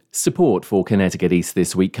Support for Connecticut East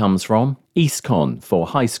this week comes from EASTCONN for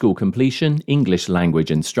high school completion, English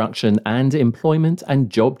language instruction, and employment and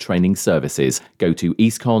job training services. Go to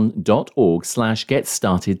eastconn.org/get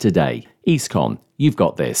started today. EASTCONN, you've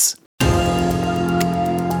got this.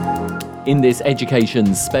 In this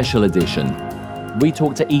Education Special Edition, we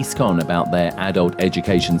talk to EASTCONN about their adult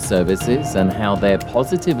education services and how they're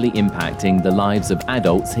positively impacting the lives of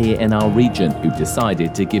adults here in our region who've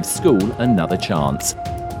decided to give school another chance.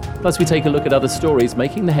 Plus, we take a look at other stories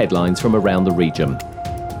making the headlines from around the region.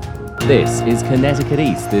 This is Connecticut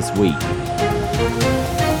East This Week.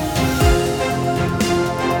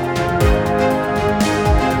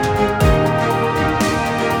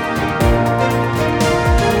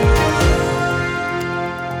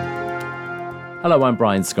 Hello, I'm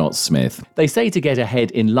Brian Scott Smith. They say to get ahead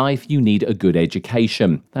in life, you need a good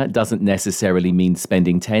education. That doesn't necessarily mean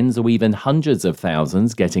spending tens or even hundreds of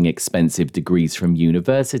thousands getting expensive degrees from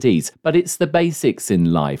universities, but it's the basics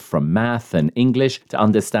in life, from math and English to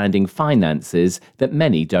understanding finances, that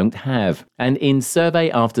many don't have. And in survey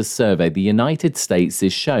after survey, the United States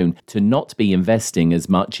is shown to not be investing as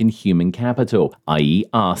much in human capital, i.e.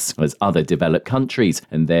 us, as other developed countries,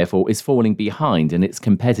 and therefore is falling behind in its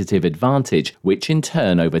competitive advantage, which in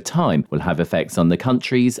turn over time will have effects on the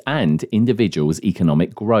country's and individuals'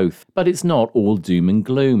 economic growth. But it's not all doom and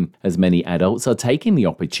gloom, as many adults are taking the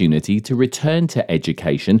opportunity to return to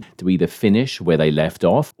education to either finish where they left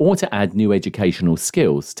off or to add new educational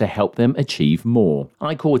skills to help them achieve more.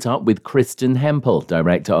 I caught up with Kristen Hempel,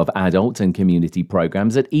 Director of Adult and Community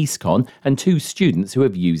Programs at EASTCONN, and two students who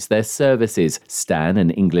have used their services, Stan, an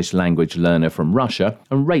English language learner from Russia,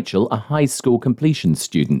 and Rachel, a high school completion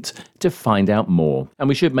student, to find out more. And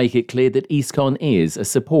we should make it clear that EASTCONN is a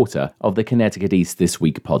supporter of the Connecticut East This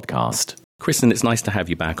Week podcast. Kristen, it's nice to have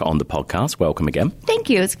you back on the podcast. Welcome again. Thank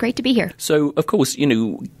you. It's great to be here. So, of course,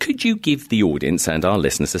 could you give the audience and our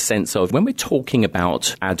listeners a sense of, when we're talking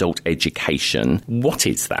about adult education, what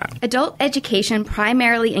is that? Adult education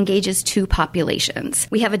primarily engages two populations.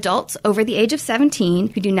 We have adults over the age of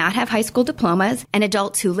 17 who do not have high school diplomas, and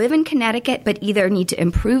adults who live in Connecticut but either need to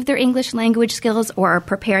improve their English language skills or are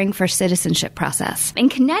preparing for citizenship process. In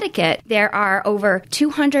Connecticut, there are over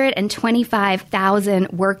 225,000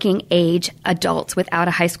 working age adults without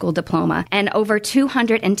a high school diploma, and over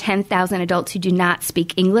 210,000 adults who do not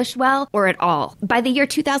speak English well or at all. By the year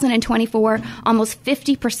 2024, almost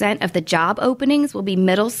 50% of the job openings will be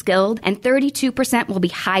middle skilled and 32% will be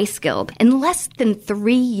high skilled. In less than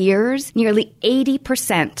 3 years, nearly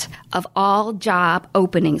 80% of all job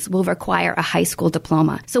openings will require a high school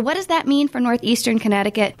diploma. So what does that mean for Northeastern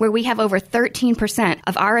Connecticut, where we have over 13%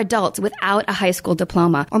 of our adults without a high school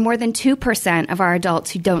diploma, or more than 2% of our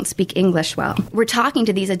adults who don't speak English well? We're talking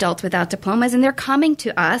to these adults without diplomas, and they're coming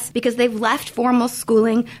to us because they've left formal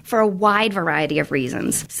schooling for a wide variety of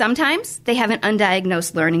reasons. Sometimes they have an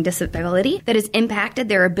undiagnosed learning disability that has impacted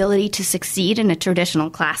their ability to succeed in a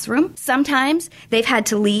traditional classroom. Sometimes they've had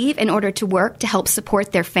to leave in order to work to help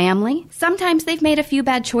support their family. Sometimes they've made a few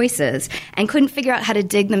bad choices and couldn't figure out how to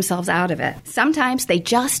dig themselves out of it. Sometimes they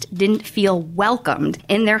just didn't feel welcomed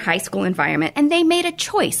in their high school environment, and they made a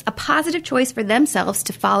choice, a positive choice for themselves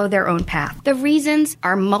to follow their own path. The reasons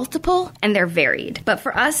are multiple and they're varied. But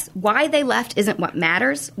for us, why they left isn't what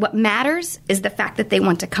matters. What matters is the fact that they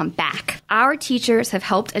want to come back. Our teachers have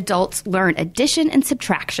helped adults learn addition and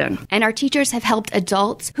subtraction, and our teachers have helped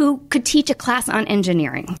adults who could teach a class on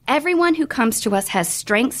engineering. Everyone who comes to us has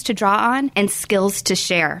strengths to draw on and skills to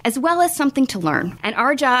share, as well as something to learn. And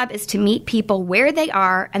our job is to meet people where they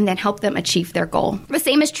are and then help them achieve their goal. The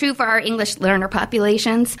same is true for our English learner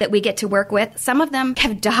populations that we get to work with. Some of them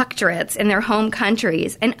have doctorates in their home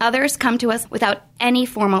countries, and others come to us without any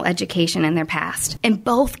formal education in their past. In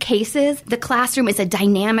both cases, the classroom is a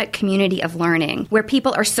dynamic community of learning where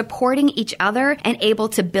people are supporting each other and able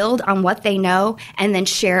to build on what they know and then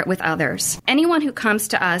share it with others. Anyone who comes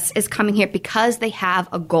to us is coming here because they have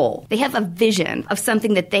a goal. They have a vision of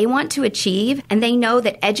something that they want to achieve, and they know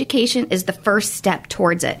that education is the first step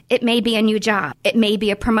towards it. It may be a new job. It may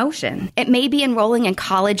be a promotion. It may be enrolling in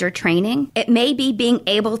college or training. It may be being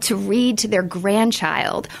able to read to their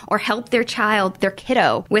grandchild or help their child, their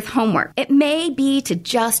kiddo, with homework. It may be to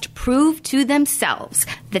just prove to themselves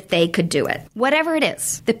that they could do it. Whatever it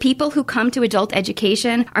is, the people who come to adult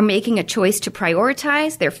education are making a choice to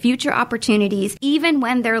prioritize their future opportunities even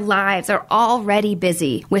when their lives are already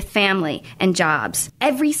busy with family and jobs.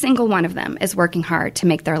 Every single one of them is working hard to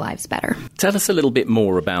make their lives better. Tell us a little bit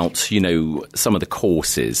more about, some of the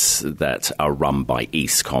courses that are run by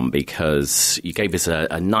EASTCONN, because you gave us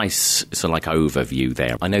a nice overview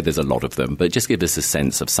there. I know there's a lot of them, but just give us a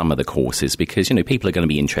sense of some of the courses, because, people are going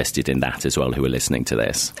to be interested in that as well who are listening to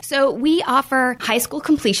this? So we offer high school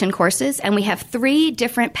completion courses, and we have 3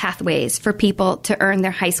 different pathways for people to earn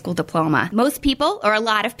their high school diploma. Most people, or a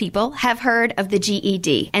lot of people, have heard of the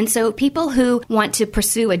GED. And so people who want to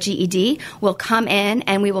pursue a GED will come in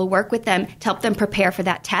and we will work with them to help them prepare for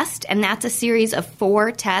that test. And that's a series of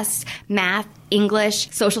 4 tests: math, English,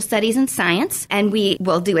 social studies, and science. And we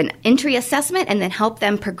will do an entry assessment and then help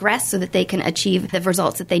them progress so that they can achieve the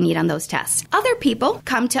results that they need on those tests. Other people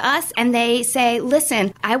come to us and they say,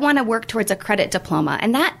 listen, I want to work towards a credit diploma.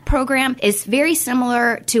 And that program is very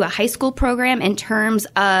similar to a high school program in terms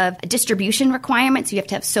of distribution requirements. You have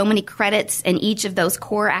to have so many credits in each of those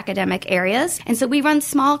core academic areas. And so we run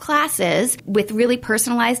small classes with really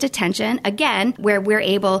personalized attention, again, where we're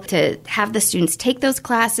able to have the students take those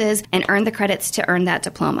classes and earn the credits to earn that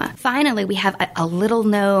diploma. Finally, we have a little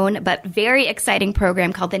known but very exciting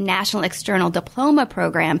program called the National External Diploma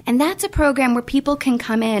Program. And that's a program where people can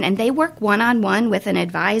come in and they work one-on-one with an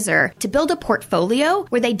advisor to build a portfolio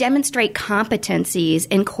where they demonstrate competencies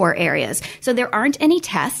in core areas. So there aren't any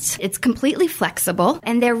tests. It's completely flexible,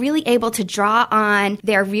 and they're really able to draw on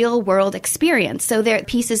their real-world experience. So they're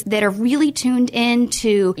pieces that are really tuned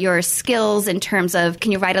into your skills in terms of,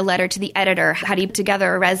 can you write a letter to the editor? How do you put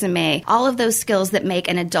together a resume? All of those skills that make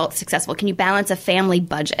an adult successful. Can you balance a family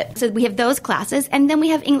budget? So we have those classes, and then we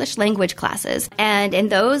have English language classes. And in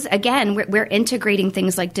those, again, we're integrating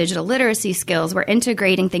things like digital literacy skills. We're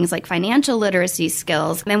integrating things like financial literacy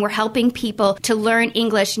skills. And we're helping people to learn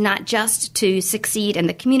English, not just to succeed in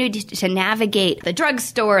the community, to navigate the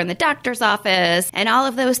drugstore and the doctor's office and all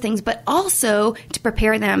of those things, but also to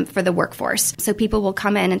prepare them for the workforce. So people will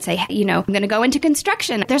come in and say, hey, I'm going to go into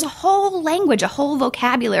construction. There's a whole language, a whole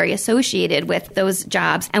vocabulary associated with those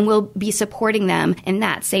jobs, and we'll be supporting them in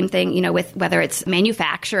that. Same thing, with whether it's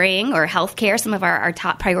manufacturing or healthcare, some of our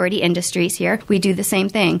top priority industries here, we do the same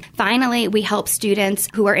thing. Finally, we help students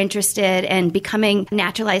who are interested in becoming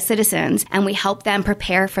naturalized citizens, and we help them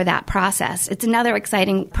prepare for that process. It's another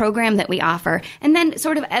exciting program that we offer. And then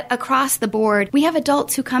sort of across the board, we have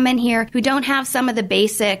adults who come in here who don't have some of the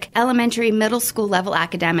basic elementary, middle school level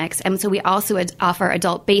academics. And so we also offer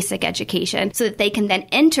adult basic education so that they can then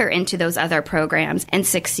enter into those other programs and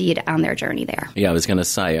succeed on their journey there. Yeah, I was going to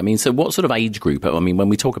say, so what sort of age group? When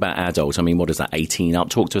we talk about adult, what is that, 18 up?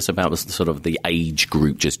 Talk to us about sort of the age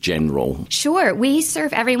group, just general. Sure. We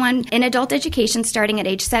serve everyone in adult education starting at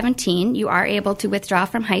age 17. You are able to withdraw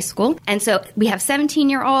from high school. And so we have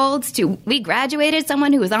 17-year-olds we graduated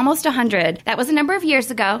someone who was almost 100. That was a number of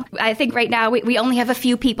years ago. I think right now we only have a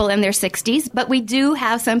few people in their 60s, but we do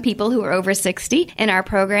have some people who are over 60 in our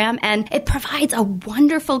program, and it provides a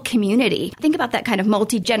wonderful community. Think about that kind of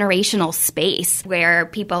multi-generational space where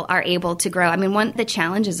people are able to grow. One of the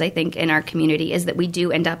challenges I think in our community is that we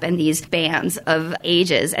do end up in these bands of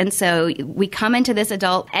ages. And so we come into this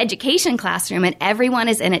adult education classroom and everyone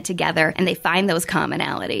is in it together and they find those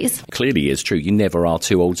commonalities. Clearly it's true. You never are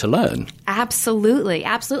too old to learn. Absolutely.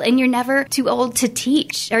 Absolutely. And you're never too old to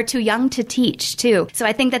teach or too young to teach too. So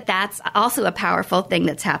I think that that's also a powerful thing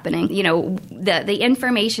that's happening. The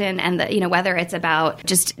information and whether it's about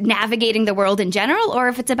just navigating the world in general or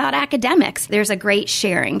if it's about academics, there's a great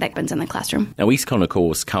sharing that happens in the classroom. Now, EASTCONN, of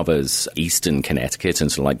course, covers eastern Connecticut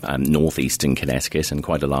and sort of like northeastern Connecticut, and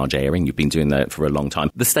quite a large area, and you've been doing that for a long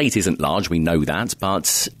time. The state isn't large, we know that,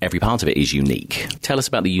 but every part of it is unique. Tell us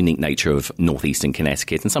about the unique nature of northeastern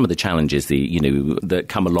Connecticut and some of the challenges that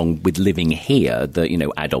come along with living here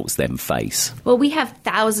that, adults then face. Well, we have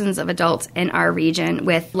thousands of adults in our region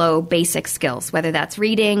with low basic skills, whether that's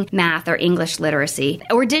reading, math, or English literacy,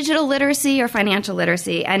 or digital literacy or financial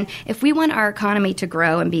literacy. And if we want our economy to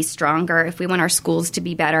grow and be stronger, if we want our schools to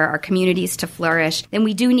be better, our communities to flourish, then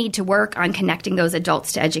we do need to work on connecting those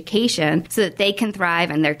adults to education so that they can thrive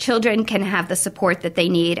and their children can have the support that they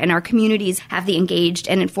need and our communities have the engaged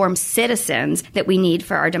and informed citizens that we need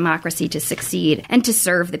for our democracy to succeed and to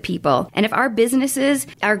serve the people. And if our businesses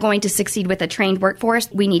are going to succeed with a trained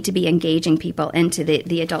workforce, we need to be engaging people into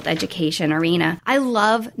the adult education arena. I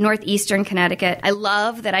love northeastern Connecticut. I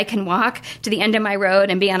love that I can walk to the end of my road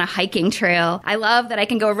and be on a hiking trail. I love that I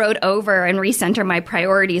can go a road over and recenter my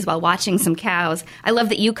priorities while watching some cows. I love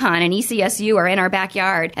that UConn and ECSU are in our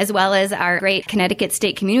backyard, as well as our great Connecticut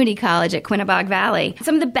State Community College at Quinebaug Valley.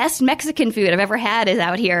 Some of the best Mexican food I've ever had is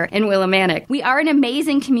out here in Willimantic. We are an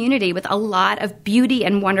amazing community with a lot of beauty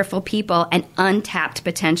and wonderful people and untapped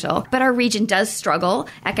potential. But our region does struggle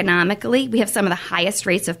economically. We have some of the highest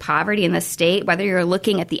rates of poverty in the state, whether you're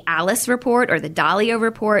looking at the Alice report or the Dalio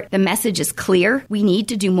report. The message is clear. We need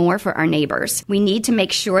to do more for our neighbors. We need to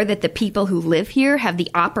make sure that the people who live here have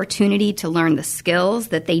the opportunity to learn the skills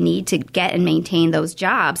that they need to get and maintain those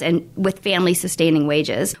jobs and with family-sustaining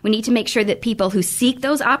wages. We need to make sure that people who seek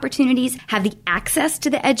those opportunities have the access to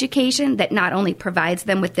the education that not only provides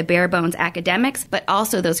them with the bare-bones academics, but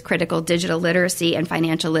also those critical digital literacy and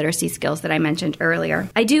financial literacy skills that I mentioned earlier.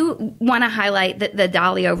 I do want to highlight the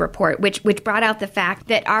Dalio report, which brought out the fact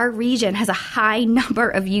that our region has a high number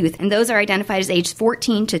of youth, and those are identified as age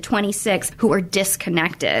 14 to 26, who are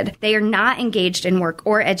disconnected. They are not engaged in work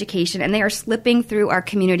or education, and they are slipping through our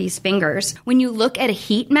community's fingers. When you look at a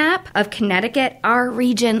heat map of Connecticut, our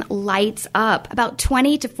region lights up. About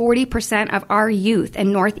 20 to 40% of our youth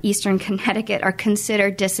in northeastern Connecticut are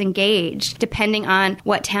considered disengaged, depending on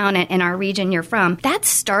what town in our region you're from. That's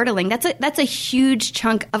startling. That's a huge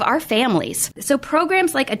chunk of our families. So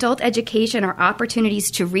programs like adult education are opportunities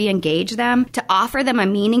to re-engage them, to offer them a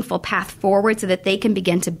meaningful path forward so that they can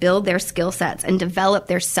begin to build their skill sets and develop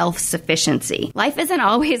their self-sufficiency. Life isn't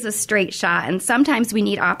always a straight shot, and sometimes we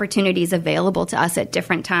need opportunities available to us at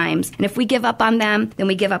different times. And if we give up on them, then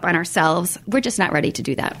we give up on ourselves. We're just not ready to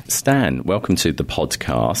do that. Stan, welcome to the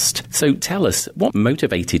podcast. So tell us, what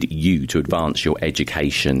motivated you to advance your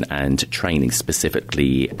education and training,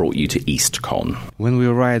 specifically brought you to EASTCONN? When we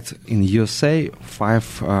arrived in USA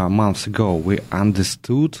 5 months ago, we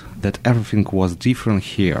understood that everything was different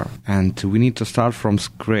here, and we need to start from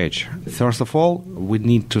scratch. First of all, we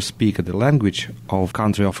need to speak the language of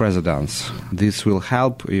country of residence. This will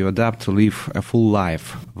help you adapt to live a full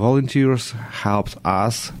life. Volunteers helped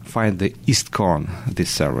us find the EASTCONN, this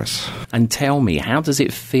service. And tell me, how does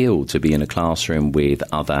it feel to be in a classroom with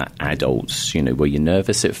other adults? You know, were you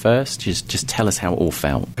nervous at first? Just tell us how it all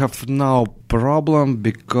felt. We have no problem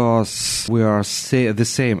because we are the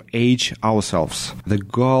same age ourselves. The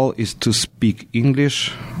goal is to speak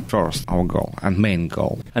English first, our goal and main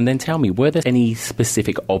goal. And then tell me, were there any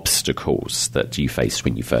specific obstacles that you faced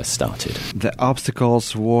when you first started? The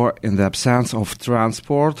obstacles were in the absence of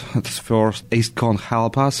transport. At first, EASTCONN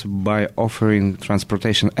helped us by offering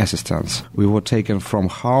transportation assistance. We were taken from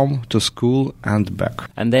home to school and back.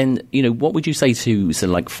 And then, you know, what would you say to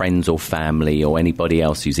like friends or family or anybody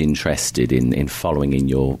else who's interested in following in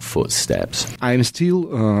your footsteps? I am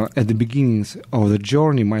still at the beginnings of the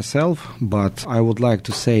journey myself, but I would like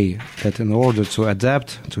to say that in order to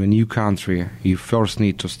adapt to a new country, you first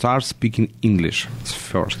need to start speaking English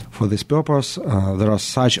first. For this purpose, there are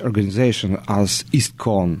such organizations as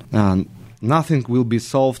EASTCONN, and nothing will be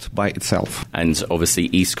solved by itself. And obviously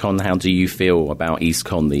EASTCONN, how do you feel about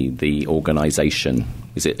EASTCONN, the organization?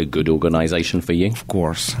 Is it a good organization for you? Of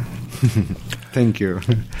course. Thank you.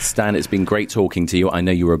 Stan, it's been great talking to you. I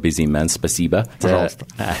know you're a busy man. Spasiba.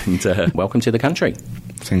 And welcome to the country.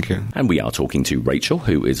 Thank you. And we are talking to Rachel,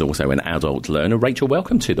 who is also an adult learner. Rachel,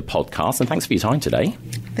 welcome to the podcast, and thanks for your time today.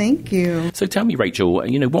 Thank you. So tell me, Rachel,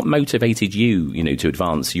 you know, what motivated you, you know, to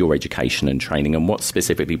advance your education and training, and what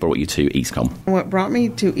specifically brought you to EASTCONN? What brought me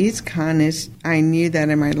to EASTCONN is I knew that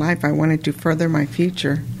in my life I wanted to further my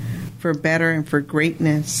future for better and for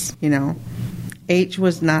greatness, you know. Age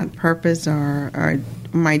was not purpose, or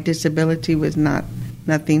my disability was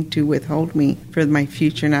nothing to withhold me for my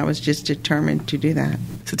future, and I was just determined to do that.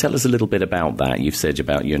 So tell us a little bit about that. You've said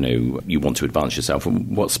about, you know, you want to advance yourself.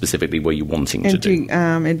 And what specifically were you wanting to do?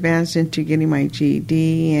 Advance into getting my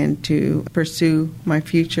GED and to pursue my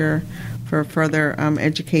future for further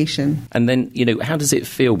education. And then, you know, how does it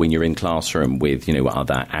feel when you're in classroom with, you know,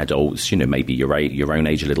 other adults, you know, maybe your own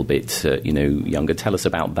age, a little bit, you know, younger? Tell us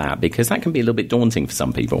about that, because that can be a little bit daunting for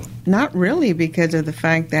some people. Not really, because of the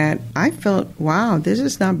fact that I felt, wow, this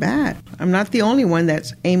is not bad. I'm not the only one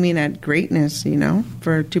that's aiming at greatness, you know,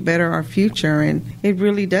 to better our future. And it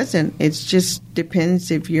really doesn't. It's just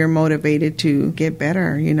depends if you're motivated to get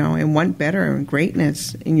better, you know, and want better and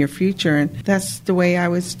greatness in your future. And that's the way I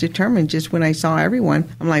was determined. Just when I saw everyone,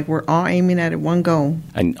 I'm like, we're all aiming at one goal.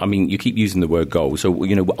 And I mean, you keep using the word goal. So,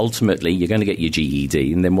 you know, ultimately you're going to get your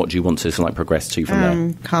GED, and then what do you want to like progress to from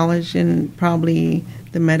there? College and probably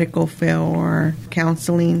the medical field or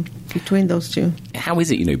counseling, between those two. How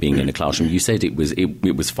is it, you know, being in a classroom? You said it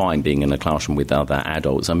was fine being in a classroom with other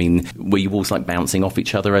adults. I mean, were you all like bouncing off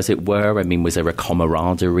each other, as it were? I mean, was there a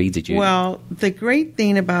camaraderie? Did you? Well, the great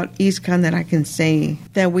thing about EASTCONN that I can say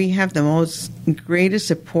that we have the most greatest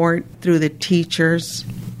support through the teachers,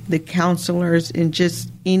 the counselors, and just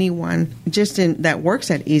anyone that works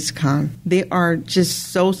at EASTCONN. They are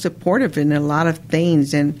just so supportive in a lot of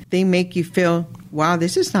things, and they make you feel, wow,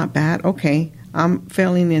 this is not bad. Okay, I'm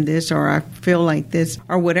failing in this, or feel like this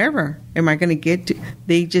or whatever. Am I going to get to?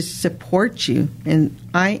 They just support you. And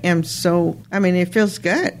it feels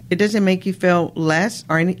good. It doesn't make you feel less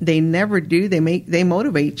they never do. They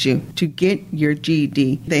motivate you to get your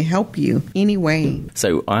GED. They help you anyway.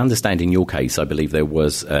 So I understand in your case, I believe there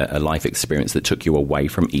was a life experience that took you away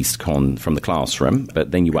from EASTCONN, from the classroom,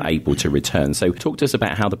 but then you were able to return. So talk to us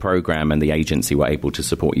about how the program and the agency were able to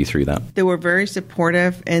support you through that. They were very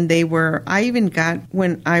supportive, and I even got,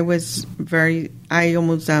 when I was I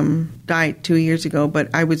almost died 2 years ago, but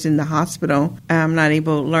I was in the hospital. I'm not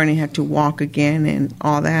learning how to walk again and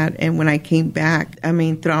all that. And when I came back,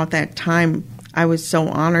 throughout that time, I was so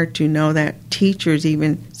honored to know that teachers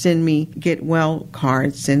even send me get well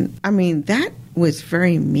cards. And that was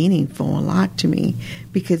very meaningful, a lot to me,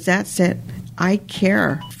 because that said, I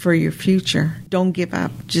care for your future. Don't give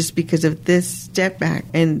up just because of this step back.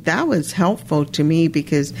 And that was helpful to me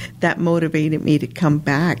because that motivated me to come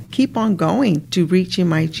back, keep on going to reaching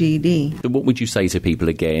my GED. So what would you say to people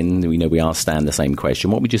again? We asked Stan the same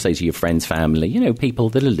question. What would you say to your friends, family, people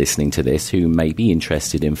that are listening to this who may be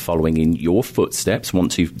interested in following in your footsteps,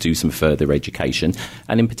 want to do some further education,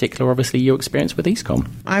 and in particular, obviously, your experience with EASTCONN?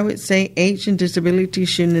 I would say age and disability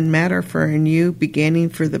shouldn't matter for a new beginning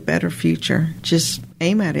for the better future. Just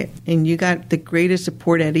aim at it. And you got the greatest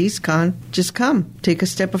support at EASTCONN. Just come. Take a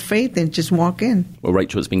step of faith and just walk in. Well,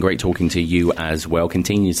 Rachel, it's been great talking to you as well.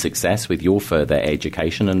 Continued success with your further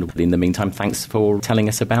education. And in the meantime, thanks for telling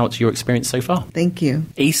us about your experience so far. Thank you.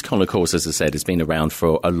 EASTCONN, of course, as I said, has been around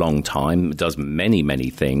for a long time. It does many, many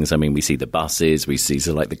things. We see the buses, we see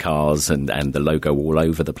the cars and the logo all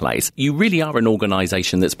over the place. You really are an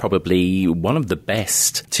organisation that's probably one of the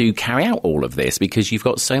best to carry out all of this because you've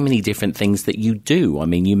got so many different things that you do.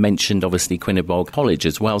 You mentioned, obviously, Quinebaug College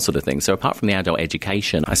as well, sort of thing. So apart from the adult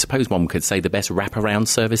education, I suppose one could say the best wraparound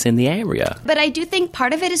service in the area. But I do think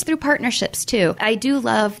part of it is through partnerships, too. I do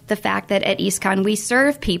love the fact that at EASTCONN, we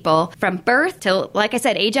serve people from birth till, like I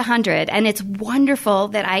said, age 100. And it's wonderful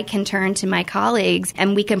that I can turn to my colleagues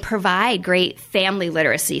and we can provide great family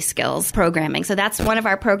literacy skills programming. So that's one of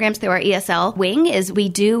our programs through our ESL wing is we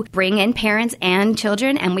do bring in parents and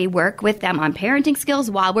children and we work with them on parenting skills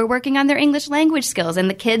while we're working on their English language skills. And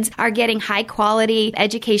the kids are getting high quality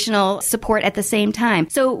educational support at the same time.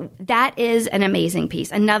 So that is an amazing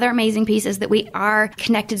piece. Another amazing piece is that we are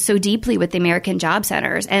connected so deeply with the American Job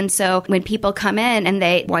Centers. And so when people come in and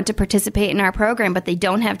they want to participate in our program, but they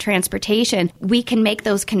don't have transportation, we can make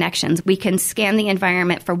those connections. We can scan the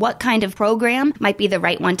environment for what kind of program might be the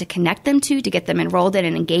right one to connect them to get them enrolled in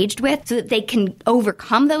and engaged with so that they can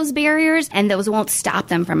overcome those barriers and those won't stop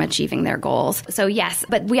them from achieving their goals. So yes,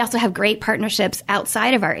 but we also have great partnerships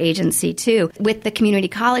outside of our agency too. With the community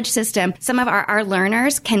college system, some of our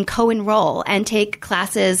learners can co-enroll and take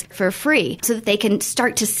classes for free so that they can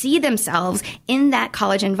start to see themselves in that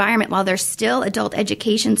college environment while they're still adult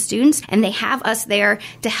education students, and they have us there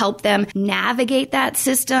to help them navigate that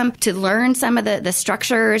system, to learn some of the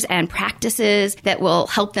structures and practices that will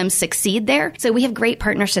help them succeed there. So we have great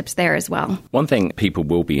partnerships there as well. One thing people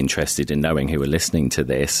will be interested in knowing who are listening to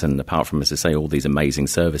this, and apart from, as I say, all these amazing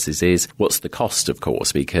services, is what's the cost, of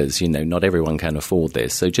course, because, not everyone can afford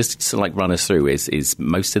this. So just run us through, is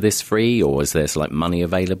most of this free or is there money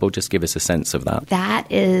available? Just give us a sense of that.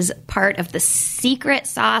 That is part of the secret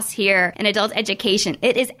sauce here in adult education.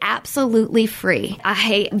 It is absolutely free.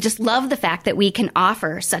 I just love the fact that we can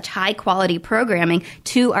offer such high quality programming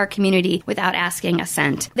to our community without asking a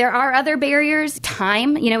cent. There are other barriers.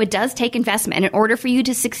 Time, it does take investment. And in order for you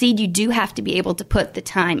to succeed, you do have to be able to put the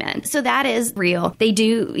time in. So that is real. They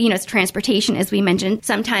do, it's transportation, as we mentioned.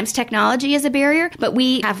 Sometimes technology is a barrier, but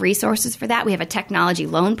we have resources for that. We have a technology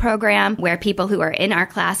loan program where people who are in our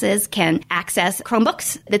classes can access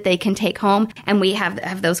Chromebooks that they can take home. And we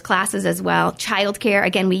have those classes as well. Childcare,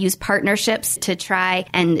 again, we use partnerships to try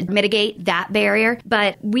and mitigate that barrier.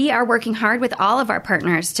 But we are working hard with all of our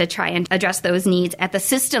partners to try and address those needs at the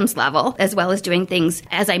systems level, as well as doing things,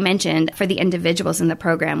 as I mentioned, for the individuals in the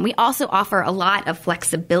program. We also offer a lot of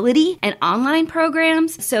flexibility and online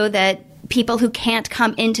programs so that people who can't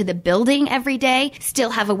come into the building every day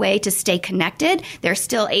still have a way to stay connected. They're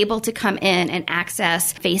still able to come in and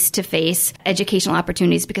access face-to-face educational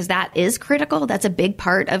opportunities because that is critical. That's a big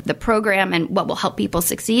part of the program and what will help people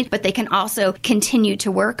succeed. But they can also continue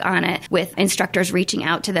to work on it with instructors reaching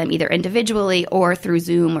out to them either individually or through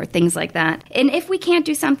Zoom or things like that. And if we can't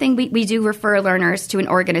do something, we do refer learners to an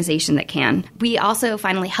organization that can. We also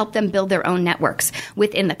finally help them build their own networks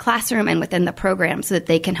within the classroom and within the program so that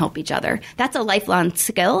they can help each other. That's a lifelong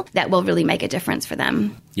skill that will really make a difference for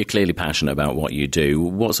them. You're clearly passionate about what you do.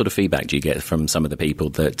 What sort of feedback do you get from some of the people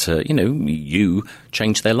that, you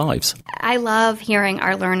changed their lives? I love hearing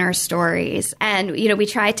our learners' stories. And, we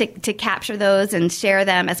try to capture those and share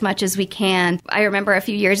them as much as we can. I remember a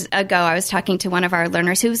few years ago, I was talking to one of our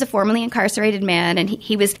learners who was a formerly incarcerated man, and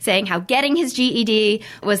he was saying how getting his GED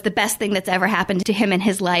was the best thing that's ever happened to him in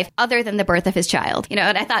his life, other than the birth of his child.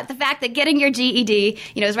 And I thought the fact that getting your GED,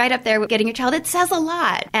 is right up there with getting your child, it says a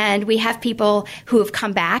lot. And we have people who have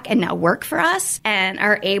come back and now work for us and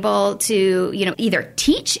are able to, either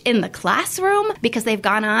teach in the classroom because they've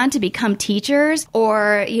gone on to become teachers,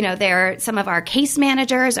 or, they're some of our case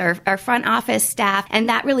managers or our front office staff. And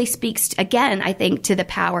that really speaks, again, I think, to the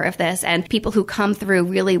power of this and people who come through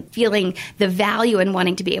really feeling the value and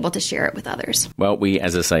wanting to be able to share it with others. Well, we,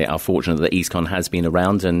 as I say, are fortunate that EASTCONN has been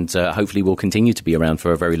around and hopefully will continue to be around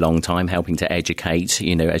for a very long time, helping to educate,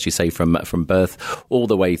 as you say, from birth all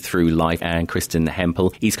the way through life. And Kristen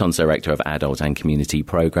Hempel, EASTCONN's Director of Adult and Community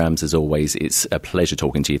Programs. As always, it's a pleasure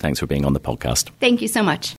talking to you. Thanks for being on the podcast. Thank you so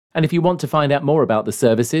much. And if you want to find out more about the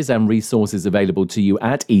services and resources available to you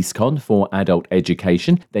at EASTCONN for adult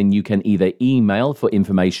education, then you can either email for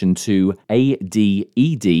information to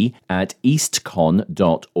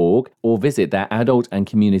aded@eastconn.org or visit their Adult and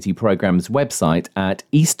Community Programs website at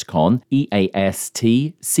EASTCONN,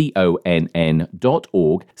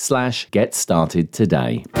 EASTCONN.org/get started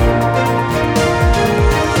today.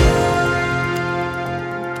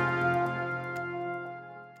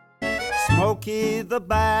 Smokey the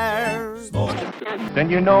Bear. Then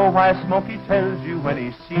you know why Smokey tells you when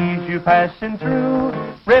he sees you passing through.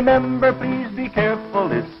 Remember, please be careful,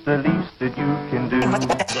 it's the least that you can do.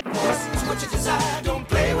 What you desire, don't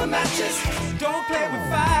play with matches, don't play with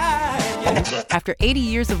fire. After 80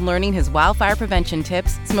 years of learning his wildfire prevention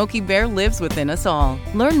tips, Smokey Bear lives within us all.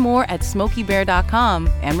 Learn more at SmokeyBear.com.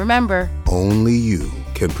 And remember, only you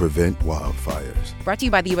can prevent wildfires. Brought to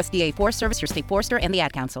you by the USDA Forest Service, your state forester, and the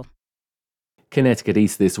Ad Council. Connecticut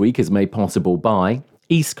East this week is made possible by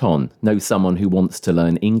EASTCONN. Know someone who wants to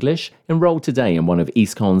learn English? Enroll today in one of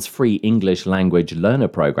EASTCONN's free English language learner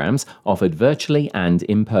programs offered virtually and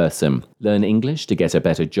in person. Learn English to get a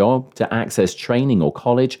better job, to access training or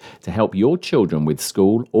college, to help your children with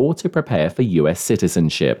school, or to prepare for US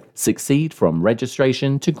citizenship. Succeed from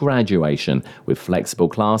registration to graduation with flexible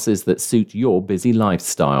classes that suit your busy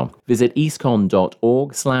lifestyle. Visit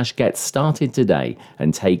eastconn.org/get started today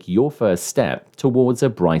and take your first step towards a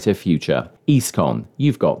brighter future. EASTCONN,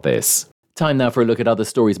 you've got this. Time now for a look at other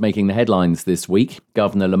stories making the headlines this week.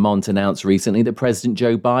 Governor Lamont announced recently that President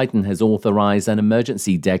Joe Biden has authorized an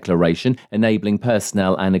emergency declaration enabling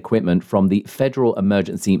personnel and equipment from the Federal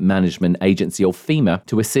Emergency Management Agency, or FEMA,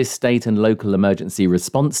 to assist state and local emergency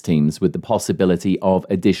response teams with the possibility of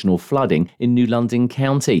additional flooding in New London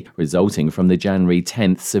County, resulting from the January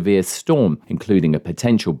 10th severe storm, including a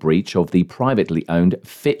potential breach of the privately owned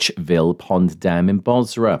Fitchville Pond Dam in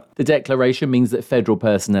Bosra. The declaration means that federal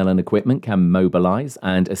personnel and equipment can mobilize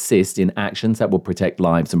and assist in actions that will protect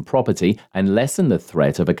lives and property and lessen the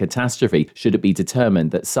threat of a catastrophe should it be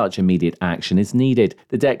determined that such immediate action is needed.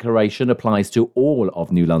 The declaration applies to all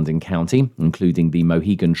of New London County, including the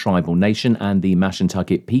Mohegan Tribal Nation and the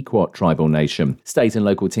Mashantucket Pequot Tribal Nation. State and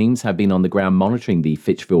local teams have been on the ground monitoring the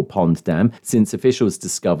Fitchville Pond Dam since officials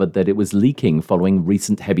discovered that it was leaking following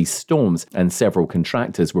recent heavy storms, and several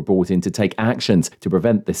contractors were brought in to take actions to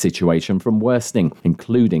prevent the situation from worsening,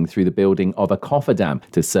 including through the building of a cofferdam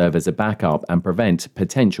to serve as a backup and prevent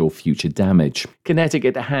potential future damage.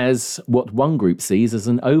 Connecticut has what one group sees as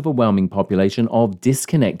an overwhelming population of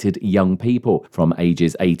disconnected young people from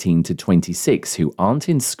ages 18 to 26 who aren't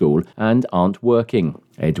in school and aren't working.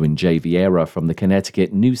 Edwin J. Vieira from the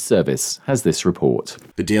Connecticut News Service has this report.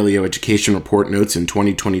 The Dalio Education Report notes in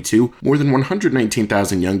 2022, more than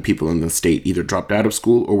 119,000 young people in the state either dropped out of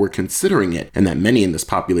school or were considering it, and that many in this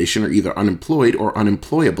population are either unemployed or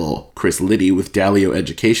unemployable. Chris Liddy with Dalio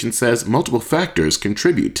Education says multiple factors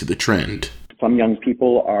contribute to the trend. Some young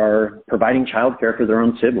people are providing childcare for their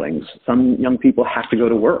own siblings. Some young people have to go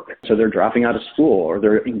to work, so they're dropping out of school or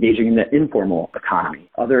they're engaging in the informal economy.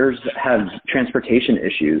 Others have transportation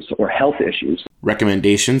issues or health issues.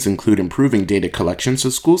 Recommendations include improving data collection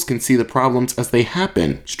so schools can see the problems as they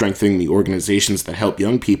happen, strengthening the organizations that help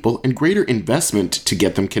young people, and greater investment to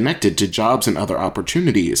get them connected to jobs and other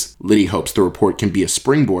opportunities. Liddy hopes the report can be a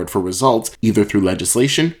springboard for results either through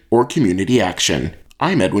legislation or community action.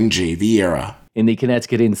 I'm Edwin J. Vieira. In the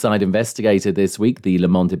Connecticut Inside Investigator this week, the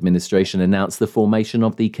Lamont administration announced the formation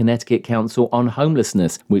of the Connecticut Council on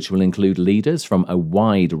Homelessness, which will include leaders from a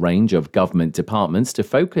wide range of government departments to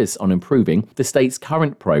focus on improving the state's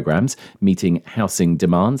current programs, meeting housing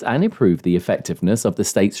demands, and improve the effectiveness of the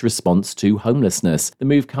state's response to homelessness. The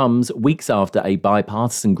move comes weeks after a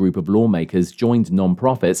bipartisan group of lawmakers joined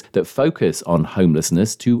nonprofits that focus on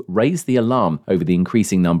homelessness to raise the alarm over the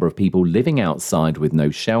increasing number of people living outside with no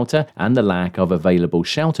shelter and the lack of available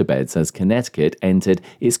shelter beds as Connecticut entered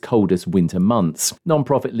its coldest winter months.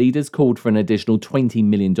 Nonprofit leaders called for an additional $20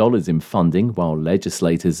 million in funding, while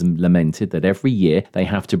legislators lamented that every year they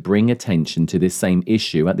have to bring attention to this same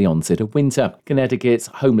issue at the onset of winter. Connecticut's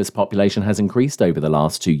homeless population has increased over the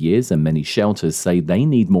last 2 years, and many shelters say they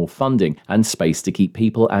need more funding and space to keep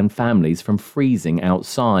people and families from freezing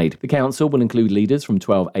outside. The council will include leaders from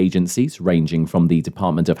 12 agencies, ranging from the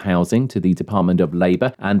Department of Housing to the Department of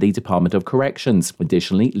Labor and the Department of Corrections.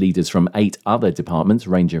 Additionally, leaders from 8 other departments,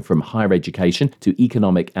 ranging from higher education to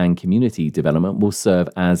economic and community development, will serve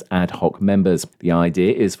as ad hoc members. The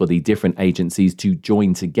idea is for the different agencies to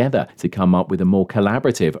join together to come up with a more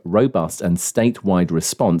collaborative, robust, and statewide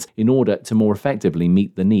response in order to more effectively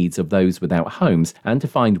meet the needs of those without homes and to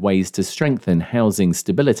find ways to strengthen housing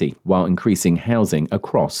stability while increasing housing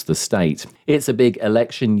across the state. It's a big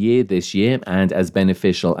election year this year, and as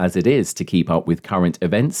beneficial as it is to keep up with current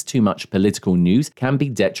events, too much political news can be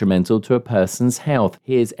detrimental to a person's health.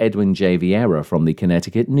 Here's Edwin J. Vieira from the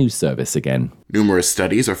Connecticut News Service again. Numerous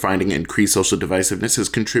studies are finding increased social divisiveness has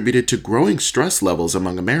contributed to growing stress levels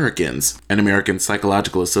among Americans. An American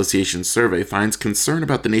Psychological Association survey finds concern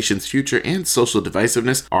about the nation's future and social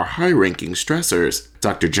divisiveness are high-ranking stressors.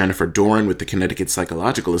 Dr. Jennifer Doran with the Connecticut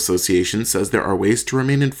Psychological Association says there are ways to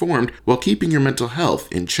remain informed while keeping your mental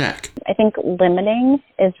health in check. I think limiting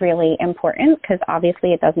is really important because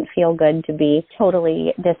obviously it doesn't feel good to be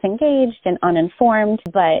totally disengaged and uninformed,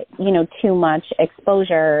 but, too much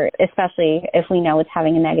exposure, especially if we know it's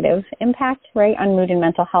having a negative impact, right, on mood and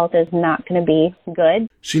mental health is not going to be good.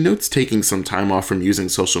 She notes taking some time off from using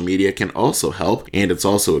social media can also help, and it's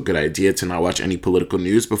also a good idea to not watch any political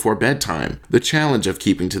news before bedtime. The challenge of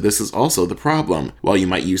keeping to this is also the problem. While you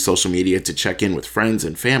might use social media to check in with friends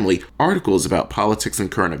and family, articles about politics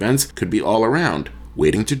and current events could be all around,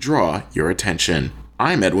 waiting to draw your attention.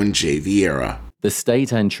 I'm Edwin J. Vieira. The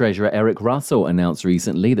state and Treasurer Eric Russell announced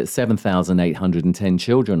recently that 7,810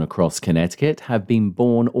 children across Connecticut have been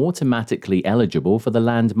born automatically eligible for the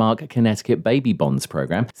landmark Connecticut Baby Bonds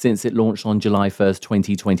program since it launched on July 1st,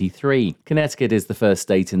 2023. Connecticut is the first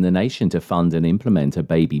state in the nation to fund and implement a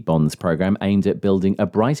baby bonds program aimed at building a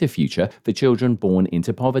brighter future for children born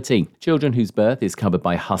into poverty. Children whose birth is covered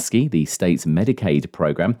by Husky, the state's Medicaid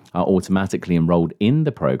program, are automatically enrolled in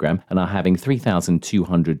the program and are having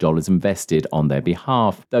 $3,200 invested on their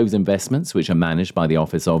behalf. Those investments, which are managed by the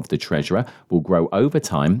Office of the Treasurer, will grow over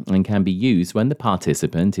time and can be used when the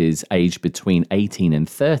participant is aged between 18 and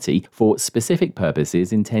 30 for specific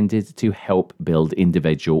purposes intended to help build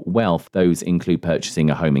individual wealth. Those include purchasing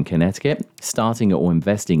a home in Connecticut, starting or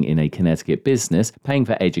investing in a Connecticut business, paying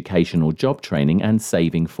for education or job training, and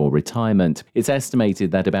saving for retirement. It's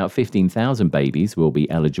estimated that about 15,000 babies will be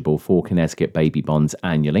eligible for Connecticut baby bonds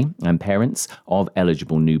annually, and parents of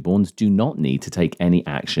eligible newborns do not need to take any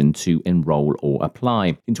action to enroll or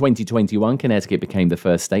apply. In 2021, Connecticut became the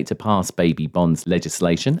first state to pass baby bonds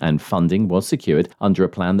legislation, and funding was secured under a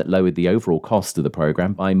plan that lowered the overall cost of the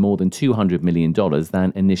program by more than $200 million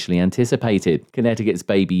than initially anticipated. Connecticut's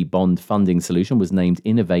baby bond funding solution was named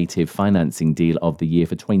Innovative Financing Deal of the Year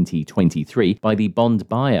for 2023 by the Bond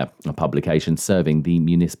Buyer, a publication serving the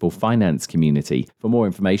municipal finance community. For more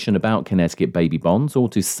information about Connecticut baby bonds or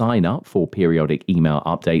to sign up for periodic email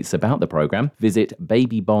updates about the program, visit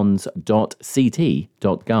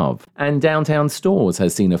babybonds.ct.gov. And Downtown Stores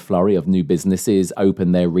has seen a flurry of new businesses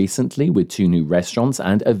open there recently, with 2 new restaurants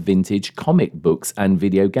and a vintage comic books and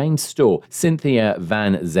video games store. Cynthia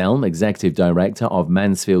Van Zelm, Executive Director of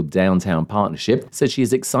Mansfield Downtown Partnership, says she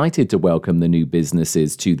is excited to welcome the new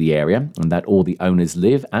businesses to the area and that all the owners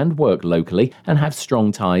live and work locally and have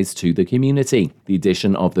strong ties to the community. The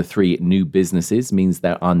addition of the 3 new businesses means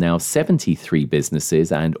there are now 73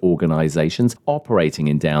 businesses and organizations operating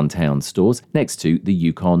in Downtown Stores next to the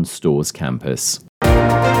EASTCONN Stores campus.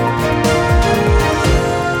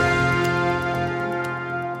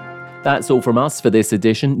 That's all from us for this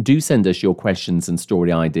edition. Do send us your questions and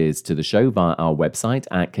story ideas to the show via our website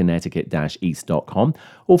at connecticut-east.com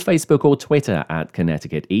or Facebook or Twitter at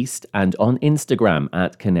Connecticut East and on Instagram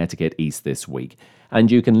at Connecticut East This Week. And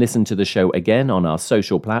you can listen to the show again on our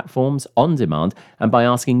social platforms, on demand, and by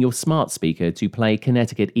asking your smart speaker to play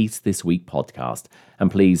Connecticut East This Week podcast. And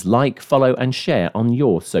please like, follow, and share on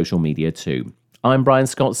your social media too. I'm Brian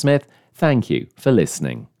Scott Smith. Thank you for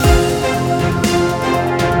listening.